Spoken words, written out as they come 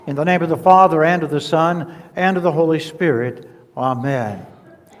In the name of the Father, and of the Son, and of the Holy Spirit. Amen.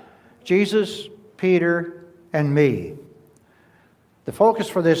 Jesus, Peter, and me. The focus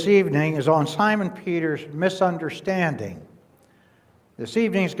for this evening is on Simon Peter's misunderstanding. This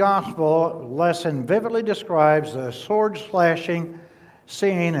evening's gospel lesson vividly describes the sword-slashing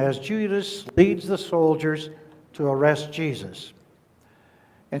scene as Judas leads the soldiers to arrest Jesus.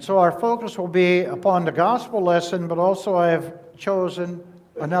 And so our focus will be upon the gospel lesson, but also I have chosen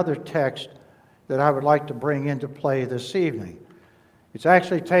another text that I would like to bring into play this evening. It's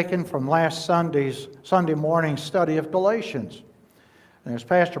actually taken from last Sunday morning study of Galatians. And as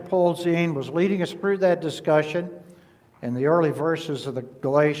Pastor Paul Zine was leading us through that discussion in the early verses of the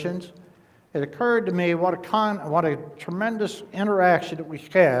Galatians, it occurred to me what a tremendous interaction that we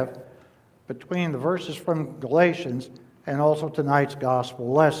have between the verses from Galatians and also tonight's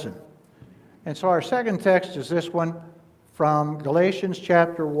gospel lesson. And so our second text is this one from Galatians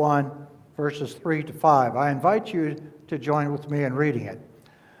chapter 1, verses 3 to 5. I invite you to join with me in reading it.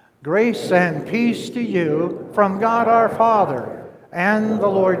 Grace and peace to you from God our Father and the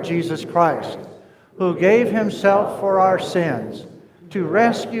Lord Jesus Christ, who gave himself for our sins to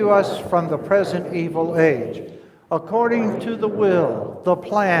rescue us from the present evil age, according to the will, the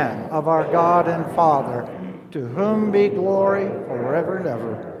plan of our God and Father, to whom be glory forever and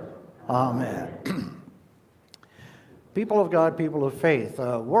ever. Amen. People of God, people of faith,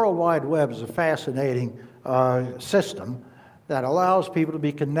 World Wide Web is a fascinating system that allows people to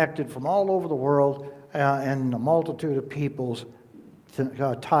be connected from all over the world and a multitude of peoples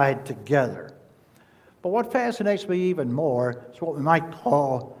tied together. But what fascinates me even more is what we might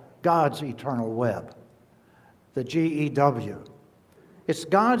call God's eternal web, the GEW. It's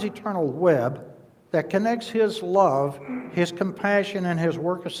God's eternal web that connects his love, his compassion, and his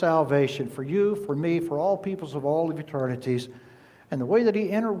work of salvation for you, for me, for all peoples of all of eternities, and the way that he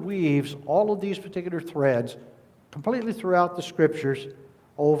interweaves all of these particular threads completely throughout the Scriptures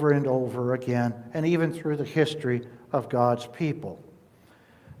over and over again, and even through the history of God's people.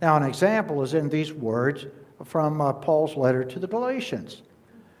 Now, an example is in these words from Paul's letter to the Galatians.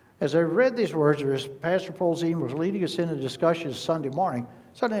 As I read these words, as Pastor Paul Zine was leading us into discussions Sunday morning,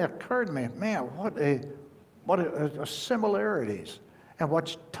 suddenly it occurred to me, man, what a similarities and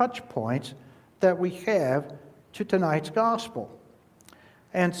what touch points that we have to tonight's gospel.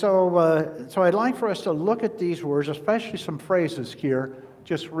 And so I'd like for us to look at these words, especially some phrases here,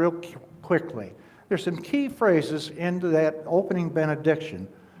 just real quickly. There's some key phrases into that opening benediction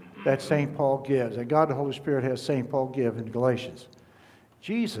that St. Paul gives, that God the Holy Spirit has St. Paul give in Galatians.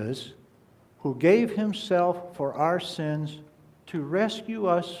 Jesus, who gave himself for our sins to rescue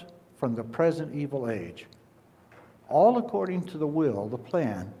us from the present evil age, all according to the will, the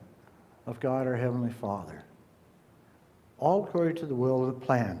plan of God our Heavenly Father. All according to the will and the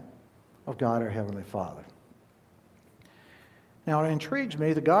plan of God our Heavenly Father. Now, it intrigues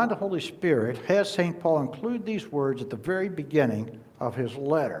me that God the Holy Spirit has St. Paul include these words at the very beginning of his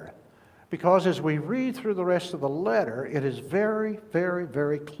letter, because as we read through the rest of the letter, it is very, very,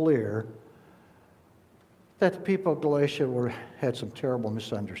 very clear that the people of Galatia had some terrible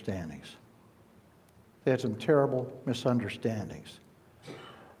misunderstandings. They had some terrible misunderstandings.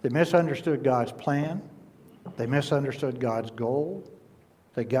 They misunderstood God's plan. They misunderstood God's goal.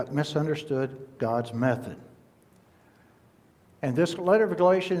 They misunderstood God's method. And this letter of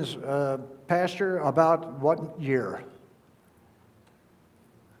Galatians, Pastor, about what year?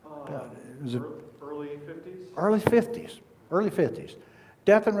 Was it early 50s? Early 50s. Early 50s.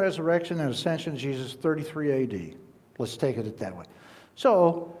 Death and resurrection and ascension of Jesus, 33 AD. Let's take it that way.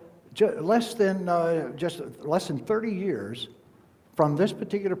 So, less than 30 years from this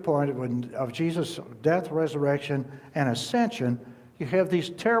particular point of Jesus' death, resurrection, and ascension, you have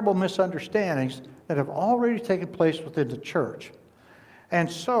these terrible misunderstandings that have already taken place within the church.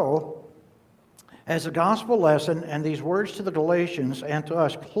 And so, as a gospel lesson, and these words to the Galatians and to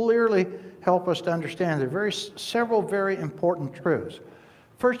us clearly help us to understand there are several very important truths.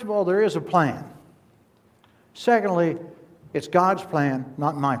 First of all, there is a plan. Secondly, it's God's plan,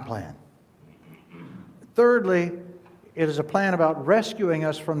 not my plan. Thirdly, it is a plan about rescuing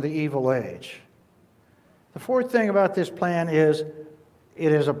us from the evil age. The fourth thing about this plan is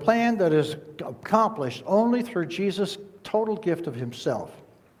it is a plan that is accomplished only through Jesus' total gift of himself.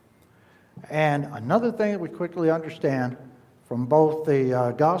 And another thing that we quickly understand from both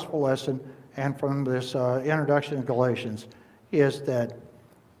the gospel lesson and from this introduction of Galatians is that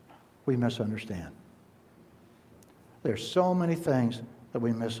we misunderstand. There's so many things that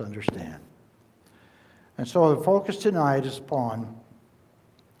we misunderstand. And so the focus tonight is upon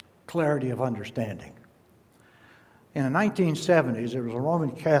clarity of understanding. In the 1970s, there was a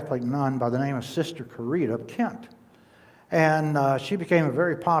Roman Catholic nun by the name of Sister Carita of Kent. And she became a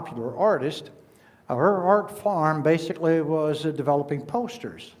very popular artist. Her art farm basically was developing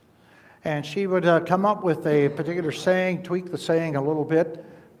posters. And she would come up with a particular saying, tweak the saying a little bit,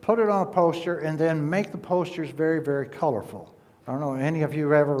 put it on a poster, and then make the posters very, very colorful. I don't know, any of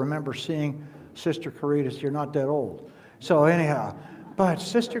you ever remember seeing Sister Carita? You're not that old. So anyhow, but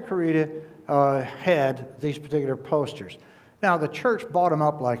Sister Carita had these particular posters. Now, the church bought them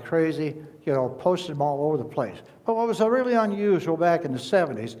up like crazy, posted them all over the place. But what was really unusual back in the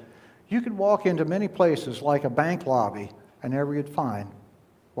 70s, you could walk into many places like a bank lobby, and there you'd find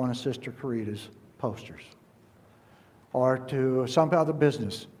one of Sister Carita's posters. Or to some other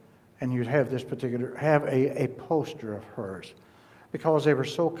business, and you'd have a poster of hers, because they were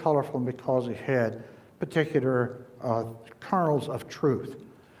so colorful and because they had particular kernels of truth.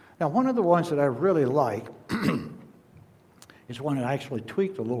 Now, one of the ones that I really like is one that I actually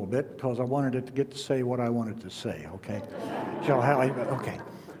tweaked a little bit because I wanted it to get to say what I wanted to say, okay? Okay.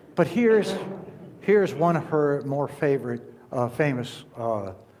 But here's one of her more famous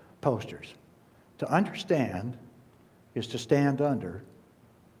posters. To understand is to stand under,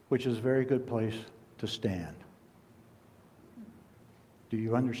 which is a very good place to stand. Do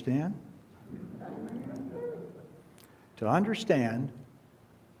you understand? To understand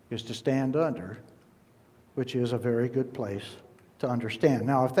is to stand under, which is a very good place to understand.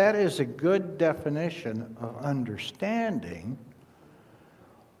 Now, if that is a good definition of understanding,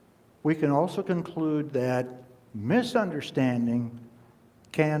 we can also conclude that misunderstanding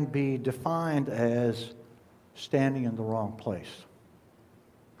can be defined as standing in the wrong place.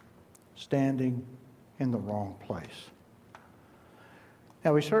 Standing in the wrong place.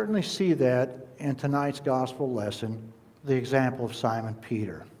 Now, we certainly see that in tonight's gospel lesson, the example of Simon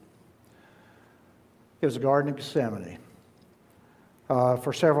Peter. It was the Garden of Gethsemane.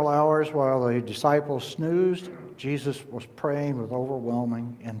 For several hours while the disciples snoozed, Jesus was praying with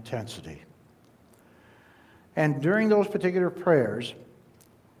overwhelming intensity. And during those particular prayers,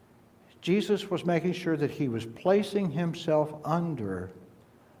 Jesus was making sure that he was placing himself under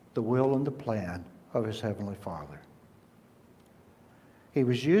the will and the plan of his Heavenly Father. He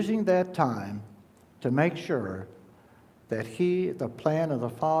was using that time to make sure that the plan of the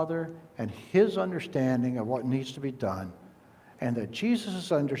Father and his understanding of what needs to be done, and that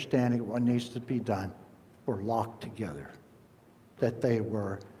Jesus' understanding of what needs to be done were locked together, that they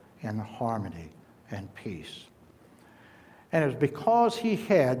were in harmony and peace. And it was because he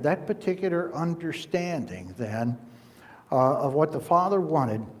had that particular understanding then of what the Father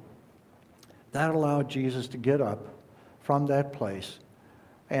wanted, that allowed Jesus to get up from that place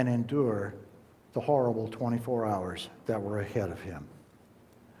and endure the horrible 24 hours that were ahead of him.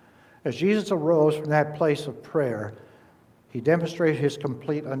 As Jesus arose from that place of prayer, he demonstrated his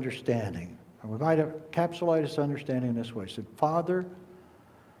complete understanding. And we might encapsulate his understanding in this way. He said, Father,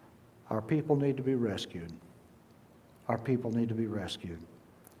 our people need to be rescued. Our people need to be rescued.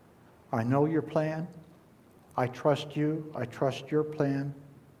 I know your plan. I trust you. I trust your plan.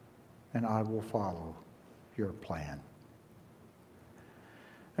 And I will follow your plan.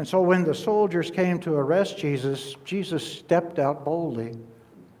 And so when the soldiers came to arrest Jesus, Jesus stepped out boldly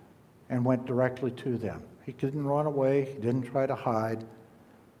and went directly to them. He didn't run away. He didn't try to hide.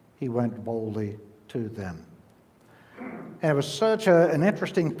 He went boldly to them. And it was such an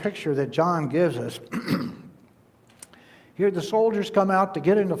interesting picture that John gives us. Here the soldiers come out to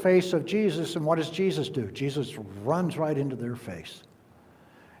get in the face of Jesus, and what does Jesus do? Jesus runs right into their face.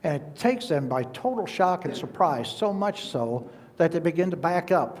 And it takes them by total shock and surprise, so much so that they begin to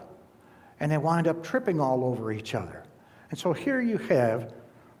back up, and they wind up tripping all over each other. And so here you have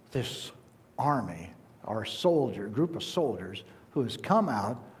this army, or group of soldiers, who has come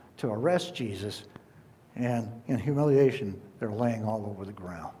out to arrest Jesus, and in humiliation, they're laying all over the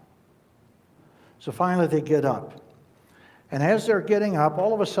ground. So finally they get up. And as they're getting up,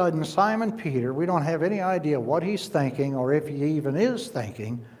 all of a sudden, Simon Peter, we don't have any idea what he's thinking or if he even is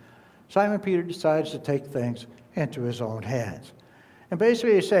thinking, Simon Peter decides to take things into his own hands. And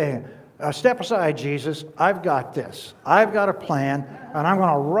basically he's saying, step aside, Jesus, I've got this. I've got a plan, and I'm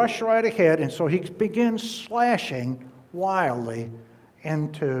going to rush right ahead. And so he begins slashing wildly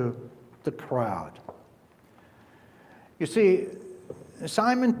into the crowd. You see,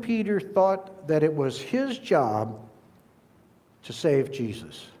 Simon Peter thought that it was his job to save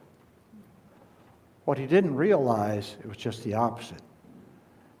Jesus. What he didn't realize, it was just the opposite.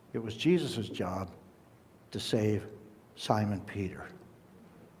 It was Jesus' job to save Simon Peter.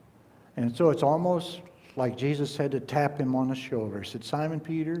 And so it's almost like Jesus had to tap him on the shoulder. He said, Simon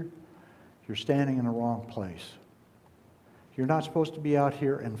Peter, you're standing in the wrong place. You're not supposed to be out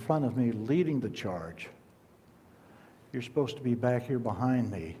here in front of me leading the charge. You're supposed to be back here behind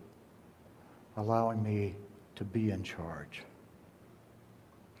me, allowing me to be in charge.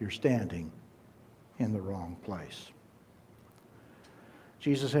 You're standing in the wrong place.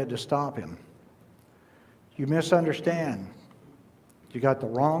 Jesus had to stop him. You misunderstand. You got the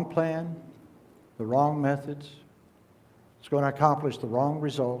wrong plan, the wrong methods. It's going to accomplish the wrong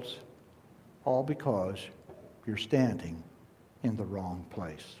results, all because you're standing in the wrong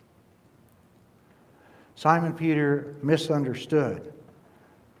place. Simon Peter misunderstood,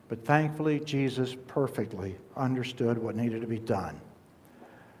 but thankfully Jesus perfectly understood what needed to be done.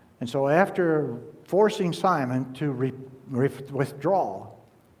 And so after forcing Simon to withdraw,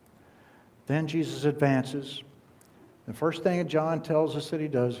 then Jesus advances. The first thing that John tells us that he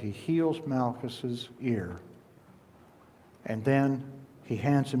does, he heals Malchus's ear. And then he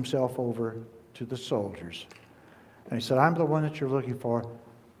hands himself over to the soldiers. And he said, I'm the one that you're looking for.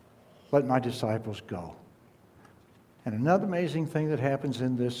 Let my disciples go. And another amazing thing that happens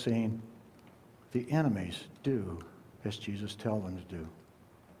in this scene, the enemies do as Jesus tells them to do.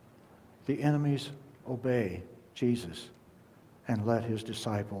 The enemies obey Jesus and let his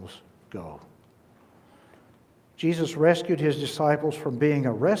disciples go. Jesus rescued his disciples from being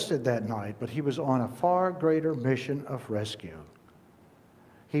arrested that night, but he was on a far greater mission of rescue.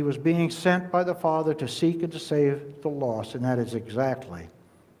 He was being sent by the Father to seek and to save the lost, and that is exactly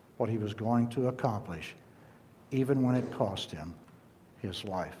what he was going to accomplish, even when it cost him his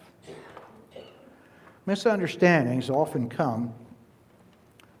life. Misunderstandings often come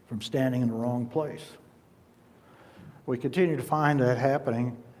from standing in the wrong place. We continue to find that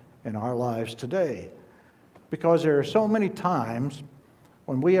happening in our lives today, because there are so many times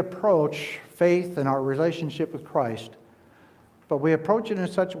when we approach faith and our relationship with Christ, but we approach it in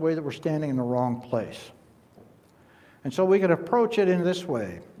such a way that we're standing in the wrong place. And so we can approach it in this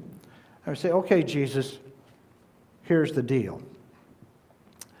way. I would say, okay, Jesus, here's the deal.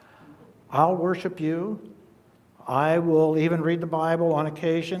 I'll worship you. I will even read the Bible on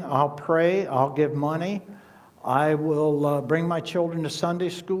occasion. I'll pray. I'll give money. I will bring my children to Sunday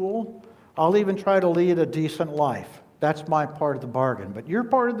school. I'll even try to lead a decent life. That's my part of the bargain. But your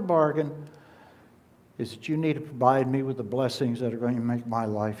part of the bargain is that you need to provide me with the blessings that are going to make my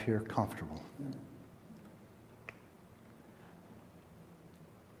life here comfortable.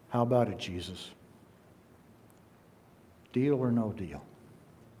 How about it, Jesus? Deal or no deal?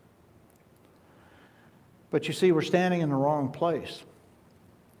 But you see, we're standing in the wrong place.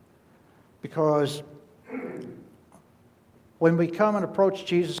 Because when we come and approach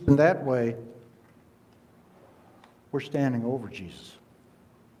Jesus in that way, we're standing over Jesus.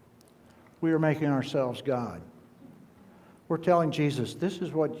 We are making ourselves God. We're telling Jesus, this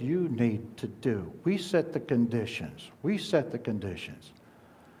is what you need to do. We set the conditions. We set the conditions.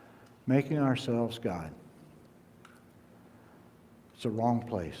 Making ourselves God. It's the wrong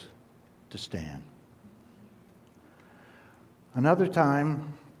place to stand. Another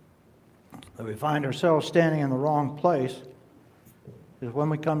time that we find ourselves standing in the wrong place is when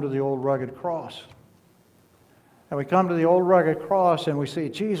we come to the old rugged cross. And we come to the old rugged cross and we say,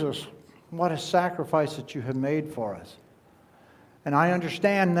 Jesus, what a sacrifice that you have made for us. And I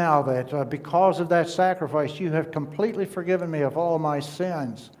understand now that because of that sacrifice, you have completely forgiven me of all my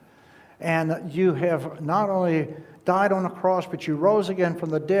sins. And you have not only died on the cross, but you rose again from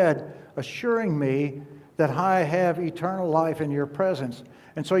the dead, assuring me that I have eternal life in your presence.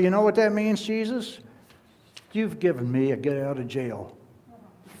 And so you know what that means, Jesus? You've given me a get out of jail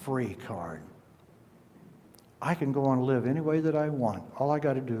free card. I can go on and live any way that I want. All I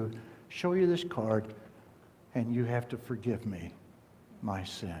got to do is show you this card, and you have to forgive me my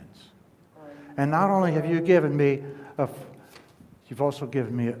sins. And not only have you given me you've also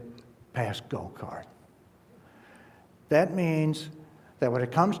given me a pass-go card. That means that when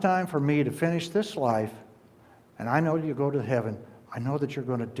it comes time for me to finish this life, and I know you go to heaven, I know that you're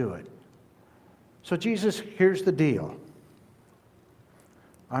going to do it. So Jesus, here's the deal.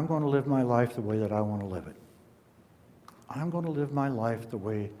 I'm going to live my life the way that I want to live it. I'm going to live my life the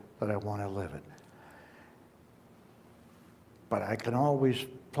way that I want to live it. But I can always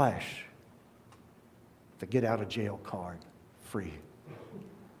flash the get out of jail card free.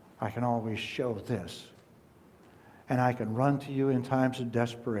 I can always show this. And I can run to you in times of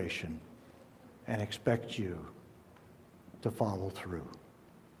desperation and expect you to follow through.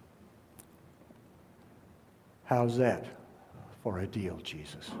 How's that for a deal,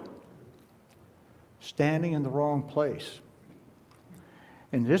 Jesus? Standing in the wrong place.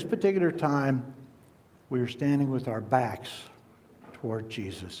 In this particular time, we are standing with our backs toward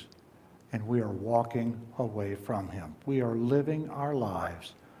Jesus and we are walking away from him. We are living our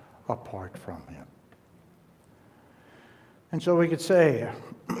lives apart from him. And so we could say,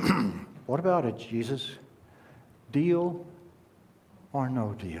 what about it, Jesus? Deal or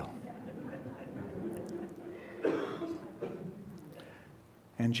no deal?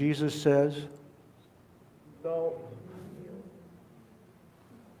 And Jesus says, No.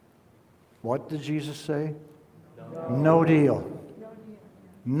 what did Jesus say? No deal.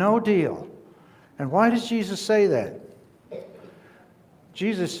 No deal. And why does Jesus say that?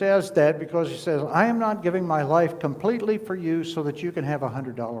 Jesus says that because he says, I am not giving my life completely for you so that you can have a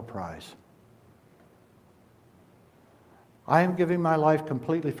 $100 prize. I am giving my life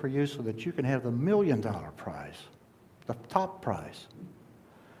completely for you so that you can have the $1 million prize, the top prize,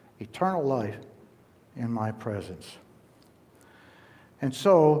 eternal life in my presence. And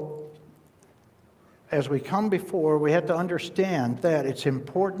so, as we come before, we have to understand that it's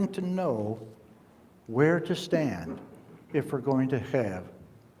important to know where to stand if we're going to have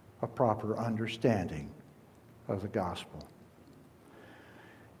a proper understanding of the gospel.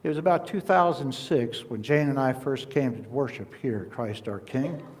 It was about 2006 when Jane and I first came to worship here at Christ our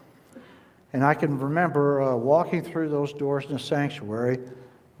King. And I can remember walking through those doors in the sanctuary.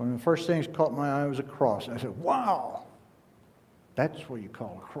 One of the first things that caught my eye was a cross. I said, wow, that's what you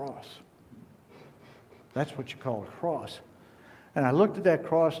call a cross. That's what you call a cross. And I looked at that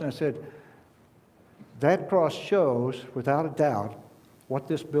cross and I said, that cross shows, without a doubt, what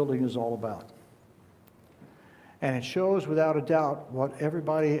this building is all about. And it shows, without a doubt, what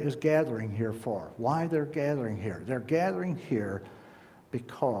everybody is gathering here for, why they're gathering here. They're gathering here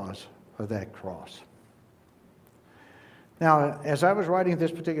because of that cross. Now, as I was writing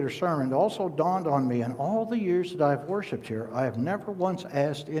this particular sermon, it also dawned on me, in all the years that I've worshiped here, I have never once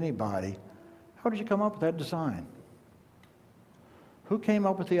asked anybody, how did you come up with that design? Who came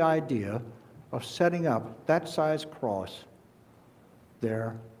up with the idea of setting up that size cross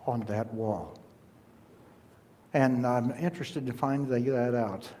there on that wall? And I'm interested to find that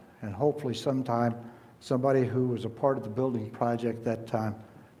out. And hopefully sometime somebody who was a part of the building project that time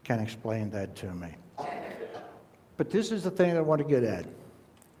can explain that to me. But this is the thing I want to get at.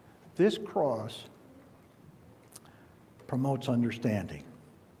 This cross promotes understanding.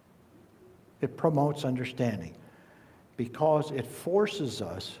 It promotes understanding because it forces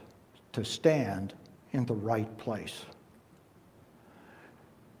us to stand in the right place.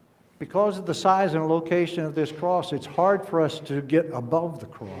 Because of the size and location of this cross, it's hard for us to get above the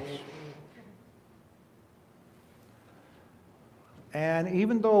cross. And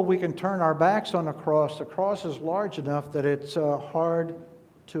even though we can turn our backs on the cross is large enough that it's hard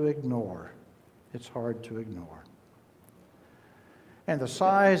to ignore. It's hard to ignore. And the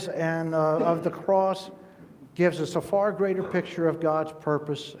size of the cross gives us a far greater picture of God's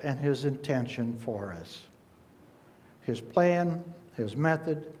purpose and his intention for us. His plan, his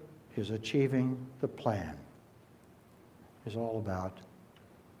method, his achieving the plan is all about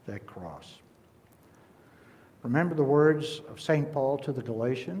that cross. Remember the words of St. Paul to the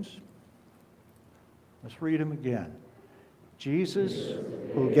Galatians? Let's read them again. Jesus,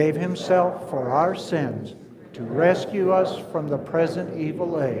 who gave himself for our sins to rescue us from the present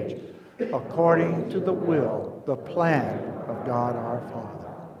evil age, according to the will, the plan of God our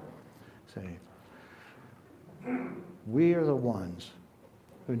Father. Say, we are the ones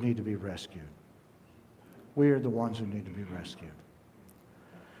who need to be rescued. We are the ones who need to be rescued.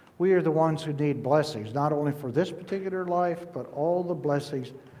 We are the ones who need blessings, not only for this particular life, but all the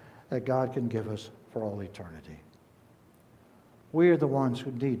blessings that God can give us for all eternity. We are the ones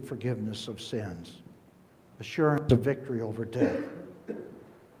who need forgiveness of sins, assurance of victory over death.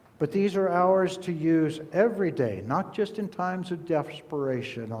 But these are ours to use every day, not just in times of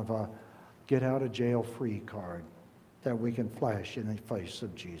desperation of a get-out-of-jail-free card that we can flash in the face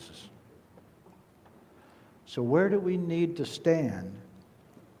of Jesus. So where do we need to stand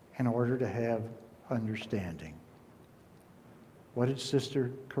in order to have understanding? What did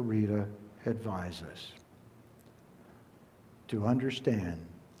Sister Carita advise us? To understand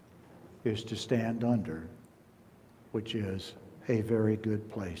is to stand under, which is a very good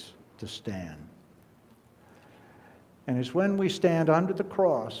place to stand. And it's when we stand under the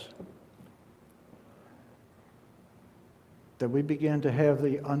cross that we begin to have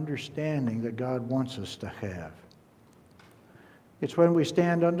the understanding that God wants us to have. It's when we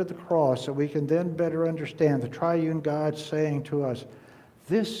stand under the cross that we can then better understand the triune God saying to us,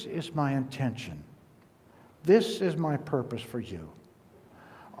 this is my intention. This is my purpose for you.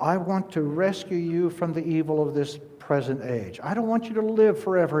 I want to rescue you from the evil of this present age. I don't want you to live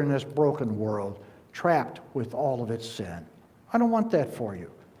forever in this broken world, trapped with all of its sin. I don't want that for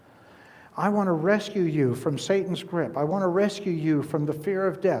you. I want to rescue you from Satan's grip. I want to rescue you from the fear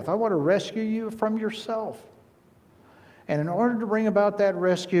of death. I want to rescue you from yourself. And in order to bring about that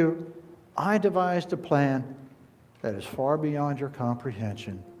rescue, I devised a plan that is far beyond your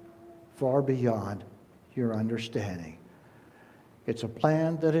comprehension, far beyond your understanding. It's a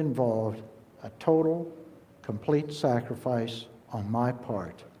plan that involved a total, complete sacrifice on my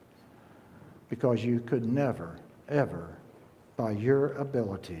part, because you could never, ever, by your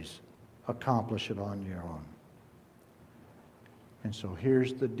abilities, accomplish it on your own. And so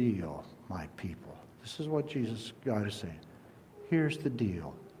here's the deal, my people. This is what Jesus God is saying. Here's the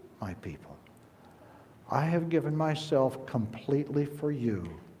deal, my people. I have given myself completely for you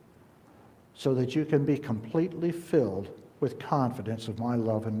so that you can be completely filled with confidence of my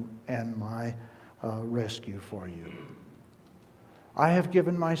love and my rescue for you. I have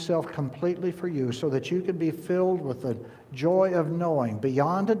given myself completely for you so that you can be filled with the joy of knowing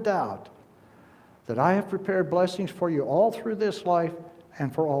beyond a doubt that I have prepared blessings for you all through this life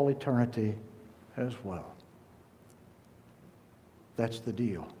and for all eternity as well. That's the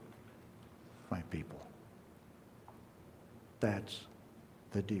deal, my people. That's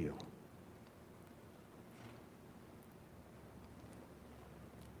the deal.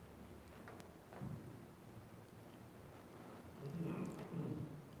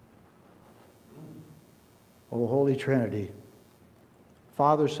 O Holy Trinity,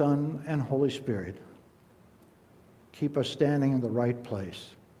 Father, Son, and Holy Spirit, keep us standing in the right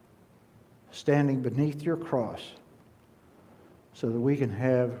place, standing beneath your cross, so that we can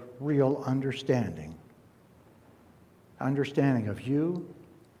have real understanding of you,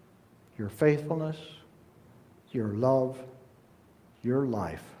 your faithfulness, your love, your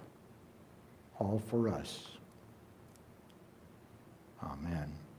life, all for us. Amen.